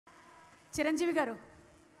చిరంజీవి గారు,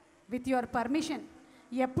 with your permission,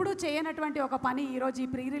 ఎప్పుడు చేయనటువంటి ఒక పని ఈరోజు ఈ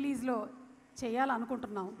ప్రీ రిలీజ్లో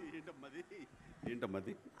చేయాలనుకుంటున్నాం.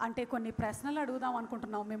 అంటే కొన్ని ప్రశ్నలు అడుగుదాం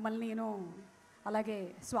అనుకుంటున్నాం మిమ్మల్ని, నేను అలాగే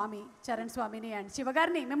స్వామి చరణ్ స్వామిని అండ్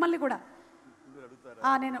శివగారిని, మిమ్మల్ని కూడా.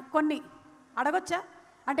 నేను కొన్ని అడగొచ్చా?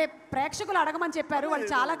 అంటే ప్రేక్షకులు అడగమని చెప్పారు, వాళ్ళు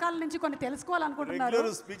చాలా కాలం నుంచి కొన్ని తెలుసుకోవాలనుకుంటున్నారు.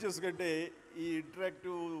 స్పీచెస్ కంటే ఈ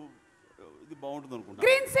ఇంటరాక్టివ్ ఇది బాగుంటుంది అనుకుంటా.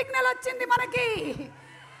 గ్రీన్ సిగ్నల్ వచ్చింది మనకి.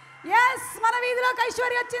 ఎస్, మన వీధిలోకి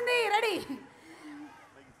ఐశ్వర్య వచ్చింది. రెడీ?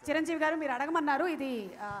 చిరంజీవి గారు మీరు అడగమన్నారు. ఇది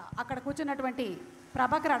అక్కడ కూర్చున్నటువంటి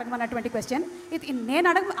ప్రభాకర్ అడగమన్నటువంటి క్వశ్చన్. ఇది నేను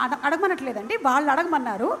అడగమనట్లేదండి, వాళ్ళు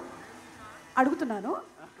అడగమన్నారు. అడుగుతున్నాను,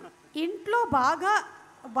 ఇంట్లో బాగా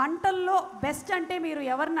వంటల్లో బెస్ట్ అంటే మీరు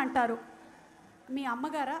ఎవరిని అంటారు? మీ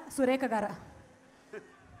అమ్మగారా, సురేఖ గారా?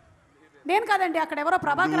 నేను కాదండి, అక్కడ ఎవరో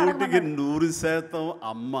ప్రభాకర్ అడగమన్నారు. 100%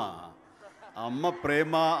 అమ్మ. అమ్మ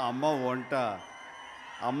ప్రేమ, అమ్మ వంట,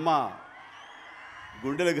 అమ్మ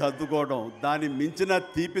గుండెలకు హత్తుకోవడం, దాన్ని మించిన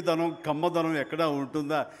తీపిదనం కమ్మదనం ఎక్కడా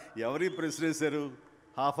ఉంటుందా? ఎవరి ప్రశ్న వేశారు?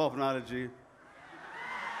 Half of knowledge.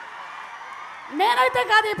 నేనైతే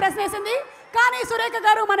కాదు ఈ ప్రశ్న వేసింది, కానీ సురేఖ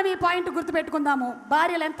గారు మనం ఈ పాయింట్ గుర్తుపెట్టుకుందాము.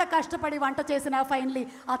 భార్యలు ఎంత కష్టపడి వంట చేసినా ఫైనలీ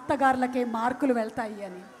అత్తగారులకే మార్కులు వెళ్తాయి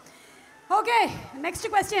అని. ఓకే, నెక్స్ట్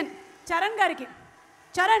క్వశ్చన్ చరణ్ గారికి.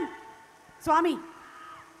 చరణ్ స్వామి,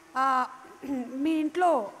 మీ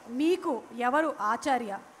ఇంట్లో మీకు ఎవరు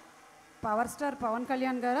ఆచార్య? పవర్ స్టార్ పవన్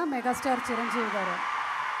కళ్యాణ్ గారా, మెగాస్టార్ చిరంజీవి గారు?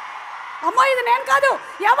 అమ్మో, ఇది నేను కాదు,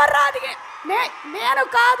 ఎవర్రా అడిగి, నేను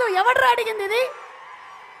కాదు, ఎవర్రా అడిగింది ఇది?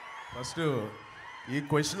 ఫస్ట్ ఈ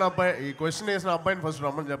క్వశ్చన్ వేసిన అబ్బాయిని ఫస్ట్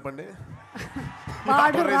రమ్మని చెప్పండి.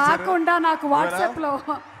 వాడు రాకుండా నాకు వాట్సాప్లో.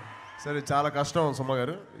 సరే, చాలా కష్టం సుమ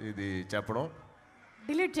గారు ఇది చెప్పడం.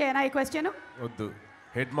 డిలీట్ చేయనా ఈ క్వశ్చన్? వద్దు.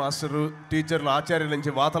 హెడ్ మాస్టరు, టీచర్లు, ఆచార్యుల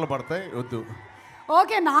నుంచి వాతలు పడతాయి, వద్దు.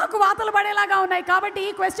 ఓకే, నాకు వాతలు పడేలాగా ఉన్నాయి కాబట్టి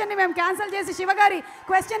ఈ క్వశ్చన్ని మేము క్యాన్సిల్ చేసి శివగారి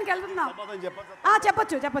క్వశ్చన్కి వెళ్తున్నాం.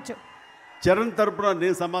 చెప్పొచ్చు. చరణ్ తరపున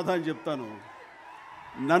నేను సమాధానం చెప్తాను.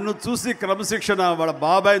 నన్ను చూసి క్రమశిక్షణ, వాళ్ళ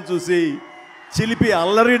బాబాయిని చూసి చిలిపి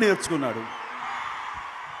అల్లరి నేర్చుకున్నాడు.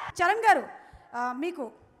 చరణ్ గారు, మీకు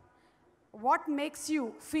what makes you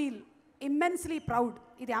feel immensely proud?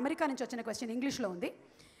 ఇది అమెరికా నుంచి వచ్చిన క్వశ్చన్, ఇంగ్లీష్లో ఉంది.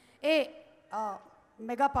 A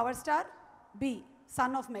mega power star, B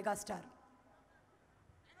son of mega star.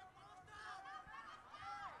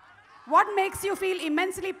 What makes you feel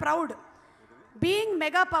immensely proud? Being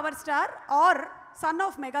mega power star or son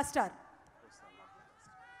of mega star?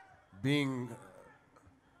 Being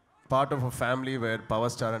part of a family where power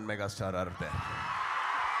star and mega star are there.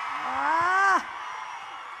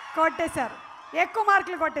 కొట్టేశారు, ఎక్కువ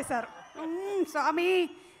మార్కులు కొట్టేశారు స్వామి.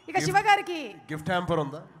 ఇక శివగారికి gift hamper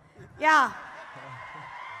ఉందా? Yeah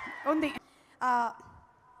ఉంది.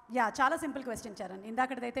 చాలా simple question Charan,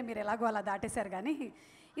 ఇందాకటిదైతే మీరు ఎలాగో అలా దాటేశారు, కానీ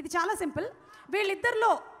ఇది చాలా సింపుల్. వీళ్ళిద్దరిలో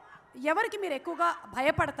ఎవరికి మీరు ఎక్కువగా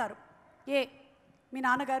భయపడతారు? ఏ మీ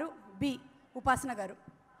నాన్నగారు, బి ఉపాసన గారు.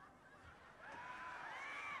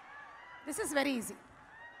 This is very easy.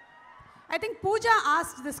 I think puja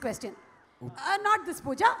asked this question. Not this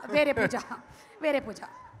పూజ, వేరే పూజ.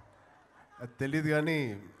 అది తెలియదు, కానీ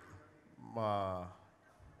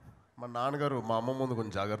మా నాన్నగారు మా అమ్మ ముందు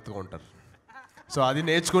కొంచెం జాగ్రత్తగా ఉంటారు. సో అది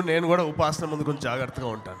నేర్చుకుని నేను కూడా ఉపాసన ముందు కొంచెం జాగ్రత్తగా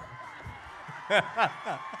ఉంటాను.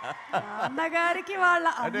 అన్నగారికి వాళ్ళ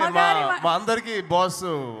మా అందరికి బాస్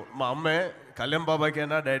మా అమ్మే. కళ్యాణ్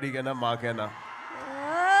బాబాకైనా, డాడీకైనా, మాకైనా.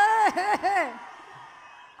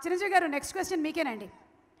 చిరంజీవి గారు, నెక్స్ట్ క్వశ్చన్ మీకేనండి.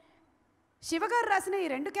 శివగారు రాసిన ఈ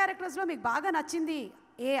 2 క్యారెక్టర్స్లో మీకు బాగా నచ్చింది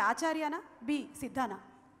ఏ ఆచార్యనా, బి సిద్ధానా?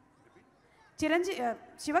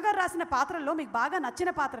 శివగారు రాసిన పాత్రల్లో మీకు బాగా నచ్చిన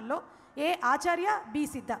పాత్రల్లో ఏ ఆచార్య, బి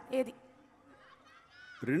సిద్ధ, ఏది?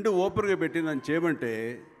 2 ఓపెన్గా పెట్టి నన్ను చేయమంటే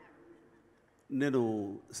నేను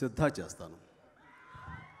సిద్ధ చేస్తాను.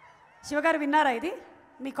 శివగారు విన్నారా ఇది?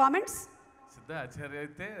 మీ కామెంట్స్? సిద్ధ ఆచార్య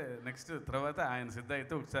అయితే నెక్స్ట్, తర్వాత ఆయన సిద్ధ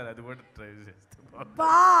అయితే ఒకసారి అది కూడా ట్రై చేస్తాం.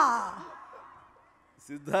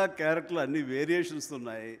 సిద్ధ క్యారెక్టర్లు అన్ని వేరియేషన్స్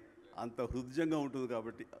ఉన్నాయి, అంత హృదయంగా ఉంటుంది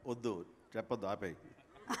కాబట్టి వద్దు, చెప్పొద్దు, ఆపేయి.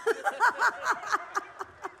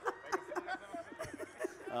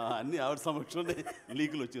 అన్ని ఆవిడ సమక్షంలో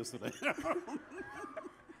లీకులు వచ్చేస్తున్నాయి.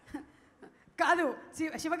 కాదు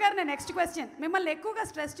శివగారిని, నెక్స్ట్ క్వశ్చన్, మిమ్మల్ని ఎక్కువగా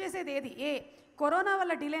స్ట్రెస్ చేసేది ఏది? ఏ కరోనా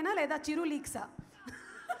వల్ల డిలేనా, లేదా చిరు లీక్సా?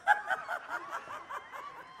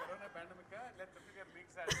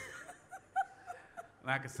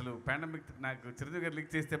 నాకు అసలు పాండమిక్, నాకు చిరంజీవి గారు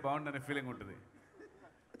లీక్ చేస్తే బాగుండనే ఫీలింగ్ ఉంటుంది.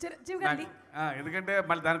 ఎందుకంటే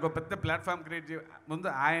మళ్ళీ దానికి ఒక పెద్ద ప్లాట్ఫామ్ క్రియేట్ ముందు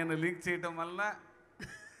ఆయన లీక్ చేయడం వలన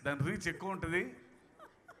దాని రీచ్ ఎక్కువ ఉంటుంది,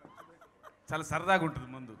 చాలా సరదాగా ఉంటుంది,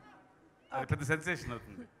 ముందు అది పెద్ద సెన్సేషన్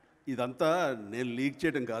అవుతుంది. ఇదంతా నేను లీక్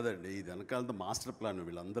చేయడం కాదండి, ఇది వెనకాలంతా మాస్టర్ ప్లాన్.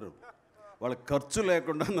 వీళ్ళందరూ వాళ్ళ ఖర్చు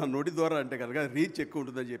లేకుండా నా నోటి ద్వారా అంటే కనుక రీచ్ ఎక్కువ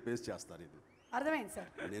ఉంటుందని చెప్పేసి చేస్తాను ఇది. అర్థమైంది సార్.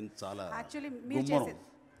 నేను చాలా యాక్చువల్లీ మీరు చేసేది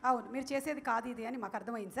అవును మీరు చేసేది కాదు ఇది అని మాకు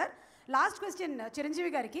అర్థమైంది సార్. లాస్ట్ క్వశ్చన్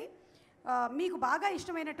చిరంజీవి గారికి, మీకు బాగా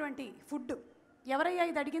ఇష్టమైనటువంటి ఫుడ్ ఎవరయ్యా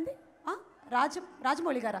ఇది అడిగింది?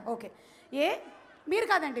 రాజమౌళి గారా? ఓకే. ఏ మీరు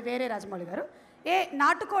కాదండి, వేరే రాజమౌళి గారు. ఏ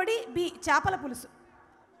నాటుకోడి, బి చేపల పులుసు.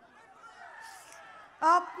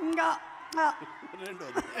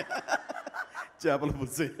 చేపల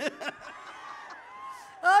పులుసు.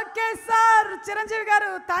 ఓకే సార్, చిరంజీవి గారు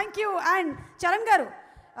థ్యాంక్ యూ. అండ్ చరణ్ గారు,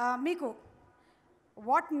 మీకు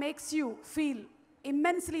what makes you feel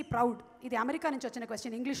immensely proud? ఇది అమెరికా నుంచి వచ్చిన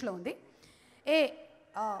క్వశ్చన్, ఇంగ్లీష్లో ఉంది. A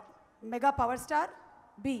mega power star,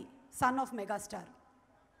 B son of mega star.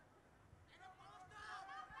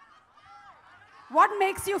 What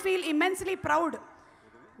makes you feel immensely proud,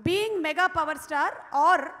 being mega power star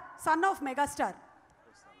are son of mega star?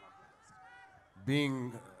 Being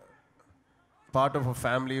part of a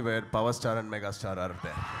family where Power Star and Mega Star are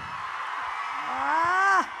there.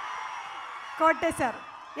 కొట్టేశారు,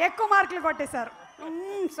 ఎక్కువ మార్కులు కొట్టేశారు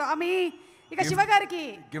స్వామి. ఇక శివ గారికి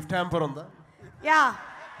gift hamper ఉందా? Yeah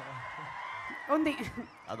ఉంది,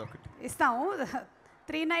 అదొకటి ఇస్తాము.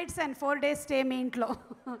 3 nights and 4 days స్టే మీ ఇంట్లో.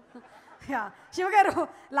 యా శివ గారు,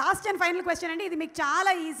 లాస్ట్ అండ్ ఫైనల్ క్వశ్చన్ అండి. ఇది మీకు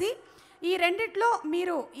చాలా ఈజీ. ఈ రెండిట్లో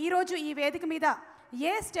మీరు ఈరోజు ఈ వేదిక మీద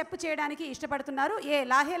ఏ స్టెప్ చేయడానికి ఇష్టపడుతున్నారు? ఏ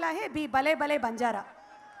లాహే లాహే, బి భలే భలే బంజారా.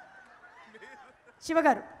 శివ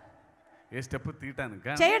గారు, ఏ స్టెప్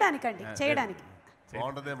తీయటానికి? చేయడానికండి, చేయడానికి.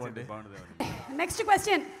 బాగుంటుందేమో అండి. నెక్స్ట్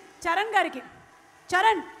క్వశ్చన్ చరణ్ గారికి.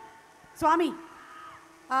 చరణ్ స్వామి,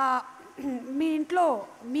 మీ ఇంట్లో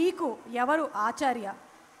మీకు ఎవరు ఆచార్య?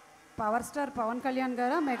 పవర్ స్టార్ పవన్ కళ్యాణ్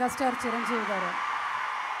గారా, మెగాస్టార్ చిరంజీవి గారా?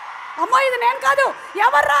 అమ్మో ఇది నేను కాదు,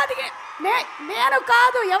 ఎవర్రా అడిగి నేను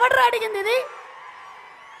కాదు, ఎవర్రా అడిగింది ఇది?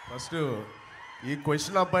 ఫస్ట్ ఈ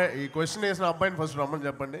క్వశ్చన్ వేసిన అబ్బాయిని ఫస్ట్ రమ్మని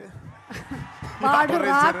చెప్పండి. వాడు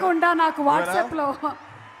రాకుండా నాకు వాట్సాప్లో.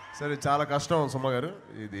 సరే, చాలా కష్టం సుమ గారు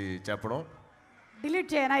ఇది చెప్పడం. డిలీట్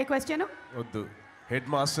చేయనా ఈ క్వశ్చన్? వద్దు. హెడ్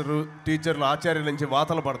మాస్టరు, టీచర్లు, ఆచార్యుల నుంచి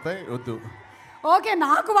వాతలు పడతాయి, వద్దు. ఓకే,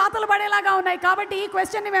 నాకు వాతలు పడేలాగా ఉన్నాయి కాబట్టి ఈ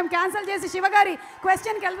క్వశ్చన్ని మేము క్యాన్సిల్ చేసి శివగారి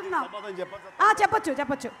క్వశ్చన్కి వెళ్తున్నాం.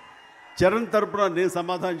 చెప్పొచ్చు. చరణ్ తరపున నేను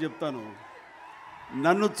సమాధానం చెప్తాను.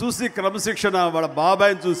 నన్ను చూసి క్రమశిక్షణ, వాళ్ళ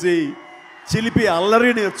బాబాయిని చూసి చిలిపి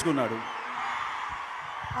అల్లరి నేర్చుకున్నాడు.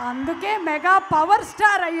 అందుకే మెగా పవర్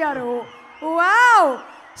స్టార్ అయ్యారు. వావ్!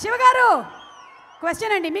 శివగారు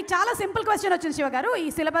క్వశ్చన్ అండి, మీకు చాలా సింపుల్ క్వశ్చన్ వచ్చింది శివగారు. ఈ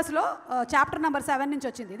సిలబస్లో చాప్టర్ నెంబర్ 7 నుంచి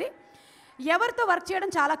వచ్చింది ఇది. ఎవరితో వర్క్ చేయడం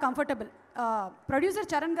చాలా comfortable?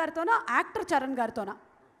 Producer Charan గారితోనా, actor Charan గారితోనా?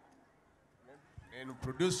 నేను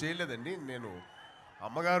ప్రొడ్యూస్ చేయలేదండి. నేను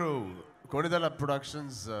అమ్మగారు కొణిదల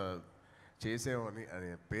ప్రొడక్షన్స్ చేసామని అనే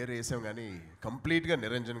పేరు వేసాం, కానీ కంప్లీట్గా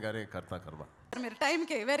నిరంజన్ గారే కర్త కర్మ. మీరు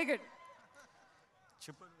టైంకి వెరీ గుడ్.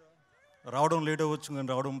 చెప్పండి, రావడం లేట్ అవ్వచ్చు కానీ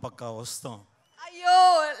రావడం పక్కా వస్తాం. అయ్యో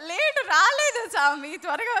లేట్ రాలేదు స్వామి,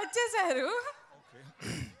 త్వరగా వచ్చేసారు.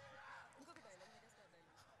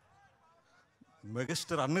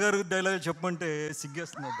 మెగాస్టార్ అన్నగారు డైలాగ్ చెప్పమంటే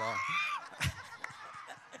సిగ్గేస్తున్నా.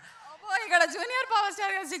 ఇక్కడ జూనియర్ పవర్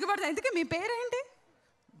స్టార్ గారు సిగ్గుపడుతుంది. ఎందుకు మీ పేరేంటి?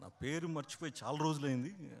 నా పేరు మర్చిపోయి చాలా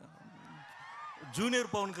రోజులైంది. జూనియర్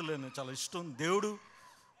పవన్ కళ్యాణ్ చాలా ఇష్టం. దేవుడు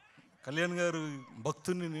కళ్యాణ్ గారు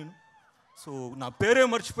భక్తుని నేను. సో నా పేరే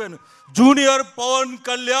మర్చిపోయాను, junior Pawan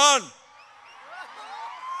Kalyan.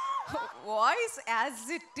 Voice as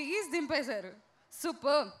it is దింపేశారు.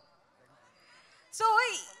 Super. So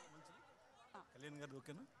Kalyan గారు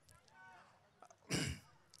ఓకేనా?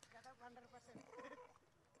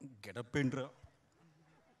 గెటప్ ఏంట్రా?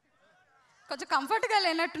 కొంచెం కంఫర్ట్గా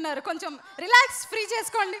లేనట్టున్నారు, కొంచెం రిలాక్స్ ఫ్రీ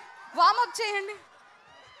చేసుకోండి, వార్మప్ చేయండి.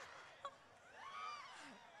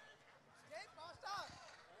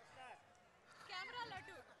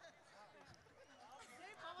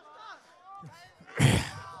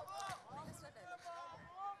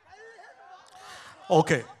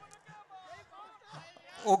 ఓకే,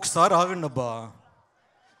 ఒకసారి ఆగండి అబ్బా,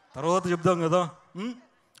 తర్వాత చెప్దాం కదా.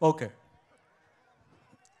 ఓకే,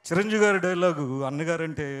 చిరంజీవి గారి డైలాగు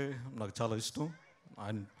అన్నగారంటే నాకు చాలా ఇష్టం.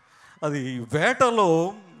 అది వేటలో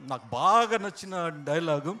నాకు బాగా నచ్చిన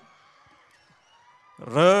డైలాగు.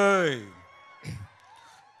 రేయ్,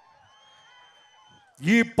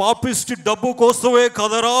 ఈ పాపిస్టి డబ్బు కోసమే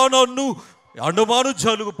కదరా నన్ను అండమాను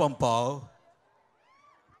జైలుకు పంపావు.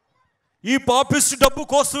 ఈ పాపిస్టి డబ్బు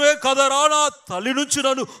కోసమే కదరా నా తల్లి నుంచి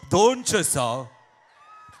నన్ను దోంచేశావు.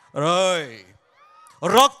 రేయ్,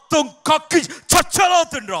 రక్తం కక్కి చచ్చేలా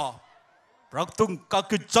తినరా, రక్తం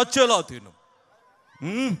కక్కి చచ్చేలా తిను.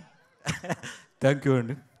 థ్యాంక్ యూ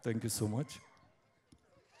అండి, thank you so much.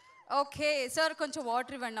 Okay sir, కొంచెం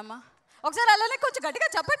వాటర్ ఇవ్వండి అమ్మా. ఒకసారి అలానే కొంచెం గట్టిగా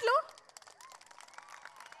చప్పట్లు.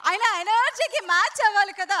 ఆయన ఎనర్జీకి మ్యాచ్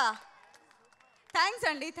అవ్వాలి కదా. థ్యాంక్స్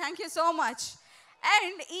అండి, thank you so much.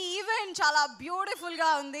 And ఈ ఈవెంట్ చాలా బ్యూటిఫుల్గా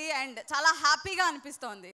ఉంది అండ్ చాలా హ్యాపీగా అనిపిస్తోంది.